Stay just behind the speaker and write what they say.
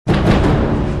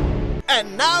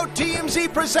And now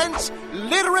TMZ presents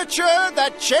literature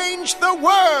that changed the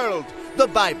world. The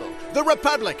Bible, the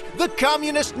Republic, the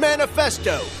Communist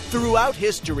Manifesto. Throughout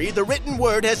history, the written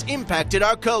word has impacted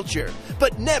our culture.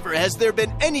 But never has there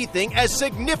been anything as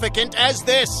significant as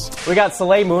this. We got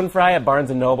Soleil Moonfry at Barnes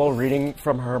 & Noble reading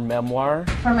from her memoir.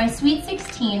 For my sweet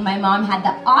 16, my mom had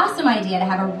the awesome idea to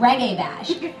have a reggae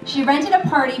bash. She rented a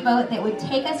party boat that would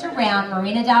take us around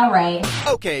Marina Del Rey.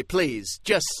 Okay, please,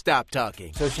 just stop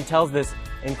talking. So she tells this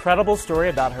incredible story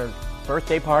about her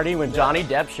birthday party when Johnny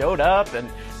Depp showed up and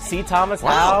C. Thomas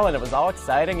Howell, and it was all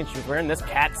exciting, and she was wearing this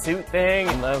cat suit thing,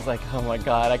 and I was like, oh my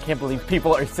god, I can't believe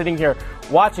people are sitting here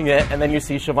watching it, and then you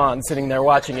see Siobhan sitting there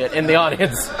watching it in the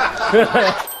audience.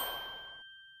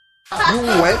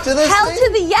 You went to this Hell thing? to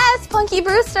the yes, Punky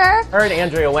Brewster. Her and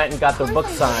Andrea went and got the book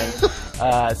signed.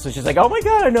 So she's like, oh my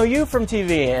god, I know you from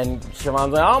TV. And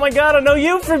Siobhan's like, oh my god, I know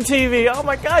you from TV. Oh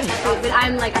my god. But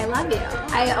I'm like, I love you.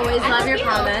 I always love your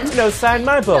comments. No, sign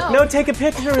my book. No, take a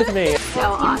picture with me. So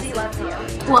awesome.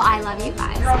 Well, I love you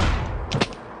guys.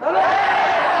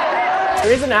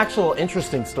 There is an actual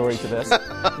interesting story to this.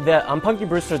 On Punky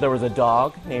Brewster, there was a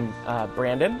dog named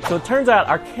Brandon. So it turns out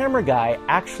our camera guy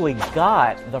actually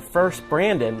got the first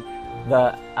Brandon.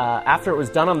 After it was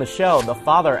done on the show, the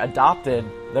father adopted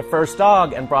the first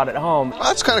dog and brought it home. Oh,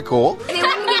 that's kind of cool. They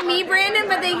wouldn't give me Brandon,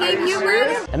 but they gave you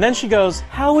Brandon? And then she goes,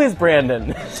 how is Brandon?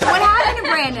 What happened to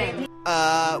Brandon?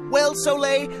 Well,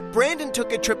 Soleil, Brandon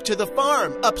took a trip to the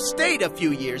farm upstate a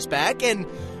few years back, and,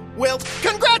 well,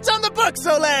 congrats on the book,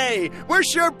 Soleil! We're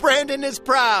sure Brandon is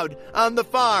proud on the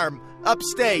farm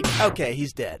upstate. Okay,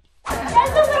 he's dead. That's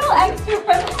a little extra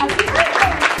from Happy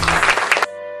Birthday.